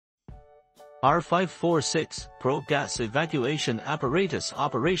R546 Pro Gas Evacuation Apparatus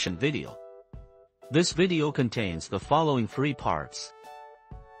Operation Video. This video contains the following 3 parts.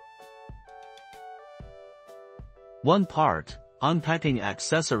 1 part, Unpacking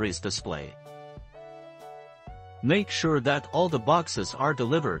Accessories Display. Make sure that all the boxes are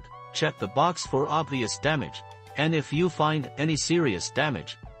delivered, check the box for obvious damage, and if you find any serious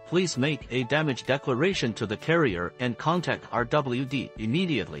damage, please make a damage declaration to the carrier and contact RWD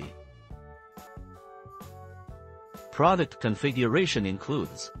immediately. Product configuration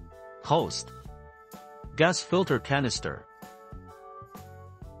includes host, gas filter canister,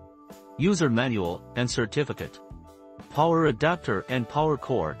 user manual and certificate, power adapter and power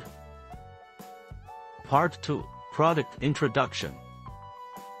cord. Part 2, Product Introduction.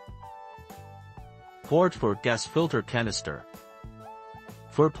 Port for gas filter canister.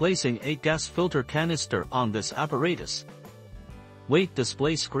 For placing a gas filter canister on this apparatus, weight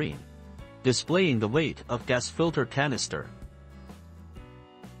display screen, displaying the weight of gas filter canister.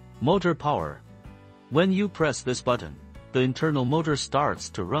 Motor power. When you press this button, the internal motor starts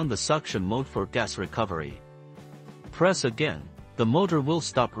to run the suction mode for gas recovery. Press again, the motor will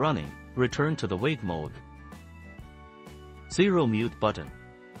stop running, return to the wait mode. Zero mute button.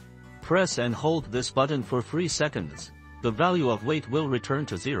 Press and hold this button for 3 seconds, the value of weight will return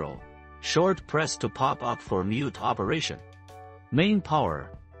to 0. Short press to pop up for mute operation. Main power.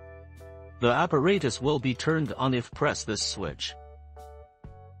 The apparatus will be turned on if press this switch.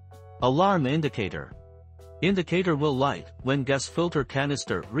 Alarm indicator. Indicator will light when gas filter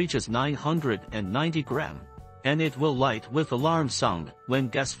canister reaches 990 gram, and it will light with alarm sound when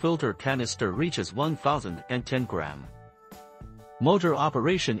gas filter canister reaches 1010 gram. Motor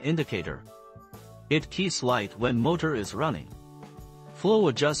operation indicator. It keeps light when motor is running. Flow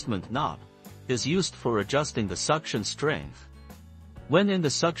adjustment knob is used for adjusting the suction strength. When in the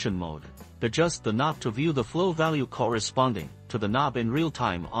suction mode, adjust the knob to view the flow value corresponding to the knob in real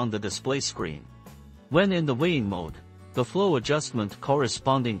time on the display screen. When in the weighing mode, the flow adjustment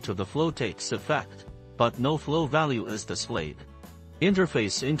corresponding to the flow takes effect, but no flow value is displayed.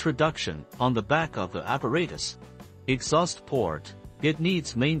 Interface introduction. On the back of the apparatus, exhaust port, it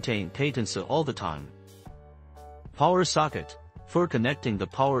needs maintain cadency all the time. Power socket, for connecting the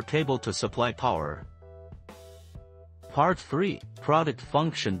power cable to supply power. Part 3, Product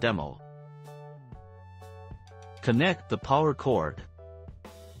Function Demo. Connect the power cord.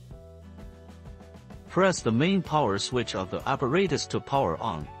 Press the main power switch of the apparatus to power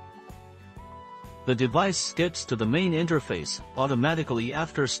on. The device skips to the main interface automatically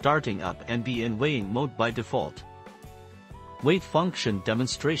after starting up and be in weighing mode by default. Weight function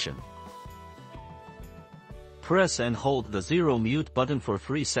demonstration. Press and hold the zero mute button for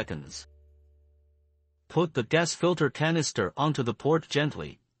 3 seconds. Put the gas filter canister onto the port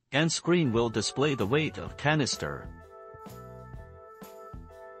gently, and screen will display the weight of canister.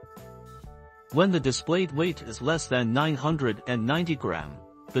 When the displayed weight is less than 990 gram,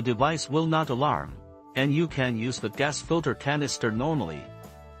 the device will not alarm, and you can use the gas filter canister normally.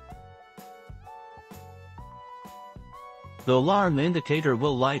 The alarm indicator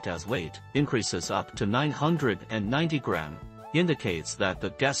will light as weight increases up to 990 gram, indicates that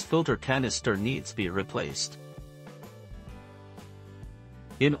the gas filter canister needs to be replaced.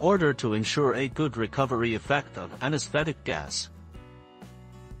 In order to ensure a good recovery effect of anesthetic gas,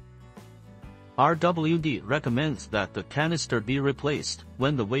 RWD recommends that the canister be replaced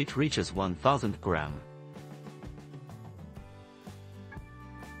when the weight reaches 1000 gram.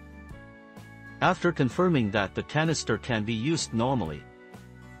 After confirming that the canister can be used normally,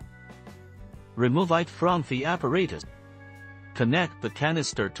 remove it from the apparatus. Connect the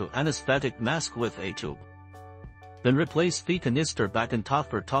canister to anesthetic mask with a tube. Then replace the canister back on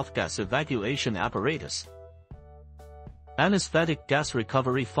top gas evacuation apparatus. Anesthetic gas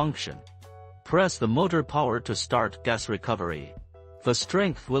recovery function. Press the motor power to start gas recovery. The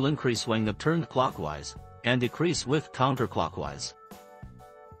strength will increase when turned clockwise, and decrease with counterclockwise.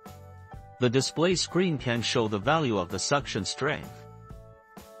 The display screen can show the value of the suction strength.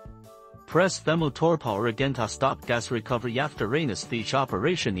 Press the motor power again to stop gas recovery after anesthesia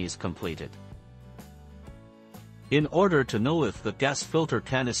operation is completed. In order to know if the gas filter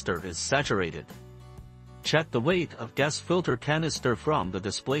canister is saturated, check the weight of gas filter canister from the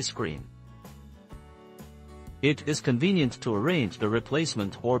display screen. It is convenient to arrange the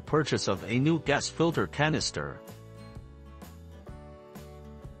replacement or purchase of a new gas filter canister.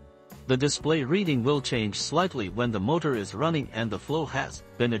 The display reading will change slightly when the motor is running and the flow has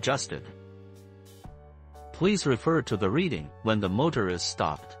been adjusted. Please refer to the reading when the motor is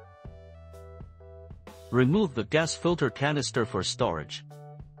stopped. Remove the gas filter canister for storage.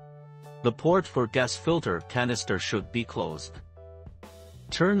 The port for gas filter canister should be closed.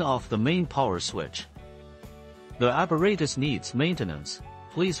 Turn off the main power switch. The apparatus needs maintenance.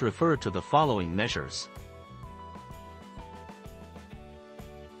 Please refer to the following measures.